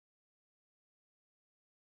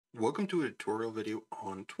Welcome to a tutorial video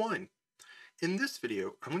on Twine. In this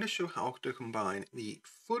video, I'm going to show how to combine the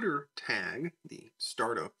footer tag, the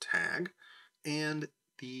startup tag, and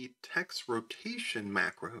the text rotation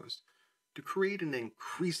macros to create an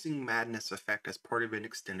increasing madness effect as part of an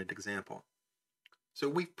extended example. So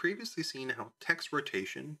we've previously seen how text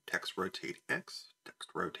rotation, text rotate X, text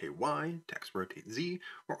rotate Y, text rotate Z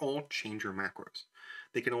are all changer macros.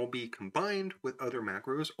 They can all be combined with other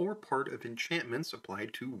macros or part of enchantments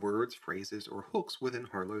applied to words, phrases, or hooks within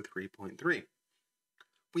Harlowe 3.3.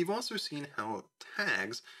 We've also seen how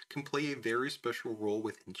tags can play a very special role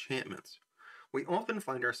with enchantments. We often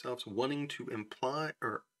find ourselves wanting to imply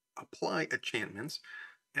or apply enchantments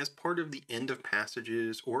as part of the end of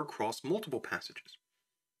passages or across multiple passages.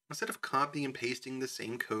 Instead of copying and pasting the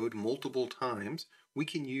same code multiple times, we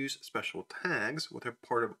can use special tags with a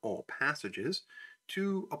part of all passages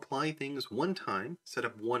to apply things one time, set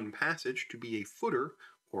up one passage to be a footer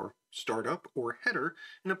or startup or header,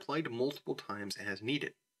 and applied multiple times as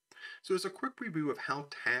needed. So as a quick review of how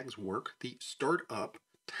tags work, the startup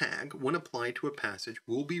tag, when applied to a passage,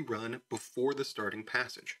 will be run before the starting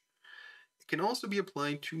passage. It can also be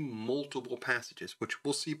applied to multiple passages, which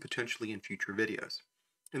we'll see potentially in future videos.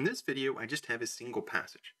 In this video, I just have a single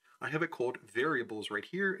passage. I have it called variables right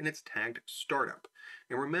here, and it's tagged startup.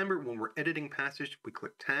 And remember, when we're editing passage, we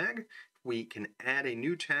click tag. We can add a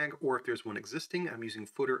new tag, or if there's one existing, I'm using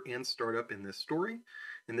footer and startup in this story.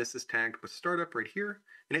 And this is tagged with startup right here,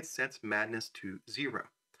 and it sets madness to 0.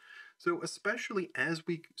 So especially as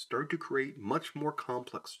we start to create much more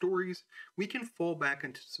complex stories, we can fall back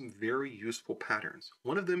into some very useful patterns.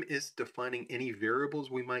 One of them is defining any variables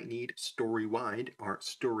we might need story-wide, or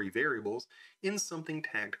story variables, in something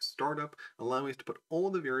tagged startup, allowing us to put all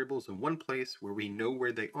the variables in one place where we know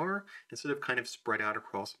where they are, instead of kind of spread out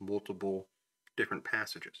across multiple different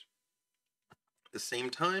passages. At the same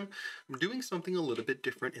time, I'm doing something a little bit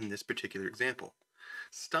different in this particular example.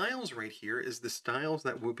 Styles right here is the styles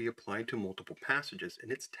that will be applied to multiple passages,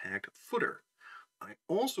 and it's tagged footer. I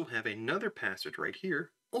also have another passage right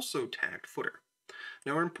here, also tagged footer.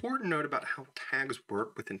 Now, an important note about how tags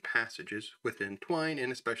work within passages, within Twine,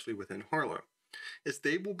 and especially within Harlowe, is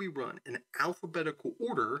they will be run in alphabetical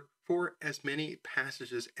order for as many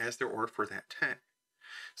passages as there are for that tag.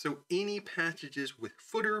 So any passages with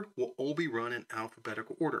footer will all be run in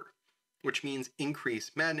alphabetical order, which means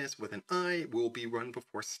increase madness with an I will be run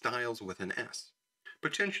before styles with an S.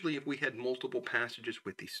 Potentially, if we had multiple passages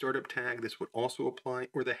with the startup tag, this would also apply,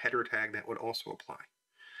 or the header tag, that would also apply.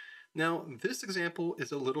 Now, this example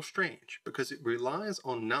is a little strange because it relies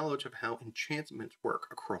on knowledge of how enchantments work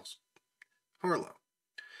across Harlowe.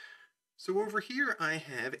 So over here, I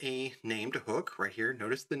have a named hook right here.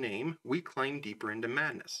 Notice the name, We Climb Deeper into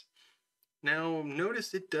Madness. Now,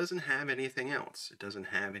 notice it doesn't have anything else. It doesn't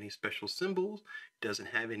have any special symbols, it doesn't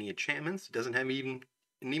have any enchantments, it doesn't have even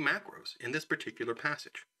any macros in this particular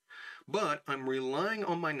passage. But I'm relying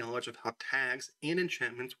on my knowledge of how tags and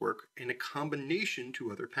enchantments work in a combination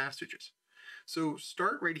to other passages. So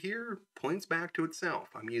start right here points back to itself.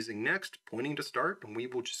 I'm using next, pointing to start, and we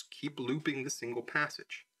will just keep looping the single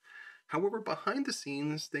passage. However, behind the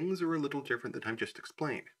scenes, things are a little different than I've just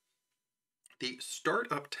explained. The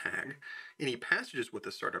startup tag, any passages with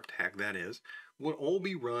the startup tag that is, will all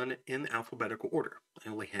be run in alphabetical order.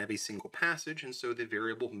 I only have a single passage, and so the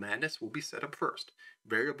variable madness will be set up first.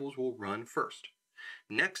 Variables will run first.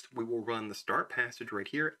 Next, we will run the start passage right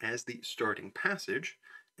here as the starting passage,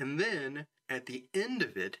 and then at the end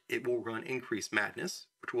of it, it will run increase madness,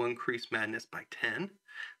 which will increase madness by 10.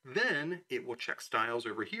 Then it will check styles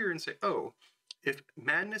over here and say, oh, if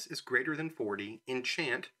madness is greater than 40,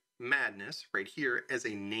 enchant madness right here as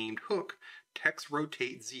a named hook, text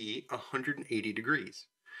rotate Z 180 degrees.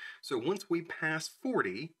 So once we pass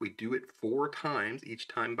 40, we do it 4 times, each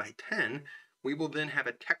time by 10, we will then have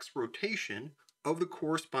a text rotation of the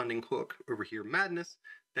corresponding hook over here, madness,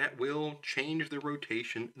 that will change the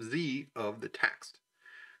rotation Z of the text.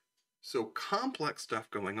 So complex stuff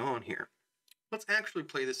going on here. Let's actually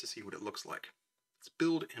play this to see what it looks like. Let's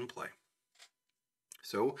build and play.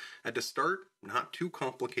 So at the start, not too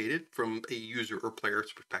complicated from a user or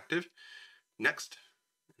player's perspective. Next,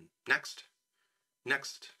 next,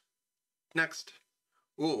 next, next.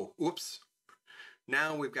 Oh, whoops.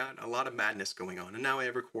 Now we've got a lot of madness going on. And now,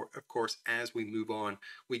 of course, as we move on,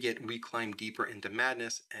 we climb deeper into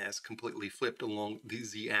madness as completely flipped along the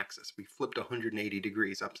z-axis. We flipped 180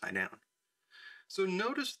 degrees upside down. So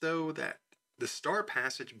notice, though, that the star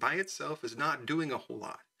passage by itself is not doing a whole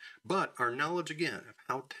lot. But our knowledge, again, of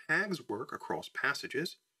how tags work across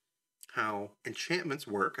passages, how enchantments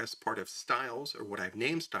work as part of styles, or what I've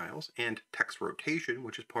named styles, and text rotation,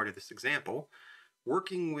 which is part of this example,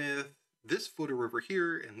 working with this footer over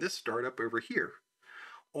here and this startup over here,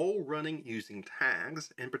 all running using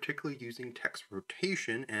tags, and particularly using text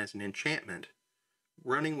rotation as an enchantment,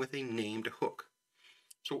 running with a named hook.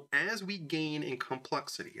 So as we gain in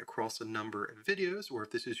complexity across a number of videos, or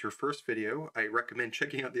if this is your first video, I recommend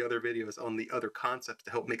checking out the other videos on the other concepts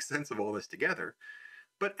to help make sense of all this together.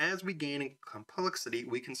 But as we gain in complexity,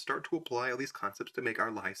 we can start to apply all these concepts to make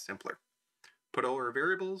our lives simpler. Put all our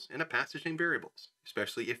variables in a passage named variables,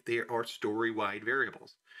 especially if they are story-wide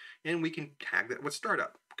variables. And we can tag that with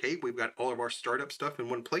startup. Okay, we've got all of our startup stuff in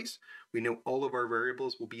one place. We know all of our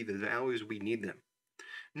variables will be the values we need them.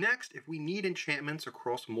 Next, if we need enchantments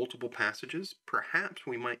across multiple passages, perhaps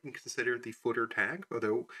we might consider the footer tag,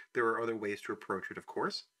 although there are other ways to approach it, of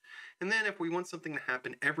course. And then if we want something to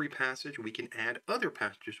happen every passage, we can add other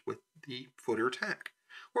passages with the footer tag.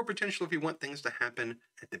 Or potentially if we want things to happen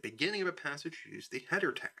at the beginning of a passage, use the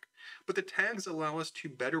header tag. But the tags allow us to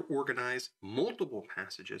better organize multiple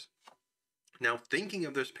passages. Now, thinking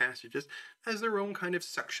of those passages as their own kind of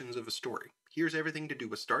sections of a story. Here's everything to do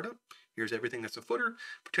with startup. Here's everything that's a footer.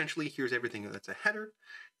 Potentially, here's everything that's a header.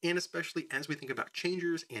 And especially as we think about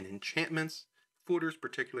changers and enchantments, footers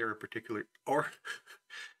are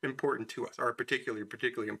important to us, are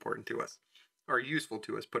particularly important to us, are useful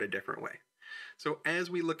to us, put a different way. So as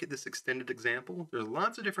we look at this extended example, there's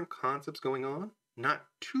lots of different concepts going on, not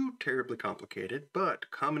too terribly complicated, but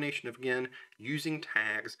a combination of, again, using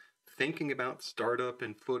tags, thinking about startup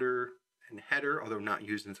and footer and header, although not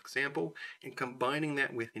used in this example, and combining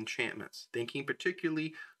that with enchantments, thinking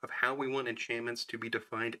particularly of how we want enchantments to be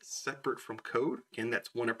defined separate from code. Again,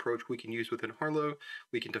 that's one approach we can use within Harlowe.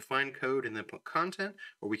 We can define code and then put content,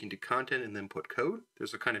 or we can do content and then put code.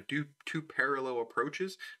 There's a kind of two parallel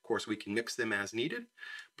approaches. Of course, we can mix them as needed,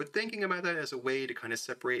 but thinking about that as a way to kind of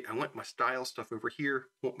separate, I want my style stuff over here,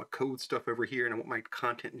 I want my code stuff over here, and I want my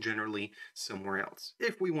content generally somewhere else,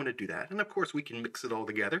 if we want to do that. And of course, we can mix it all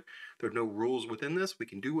together. There are no rules within this. We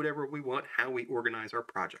can do whatever we want, how we organize our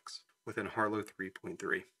projects within Harlowe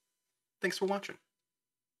 3.3. Thanks for watching.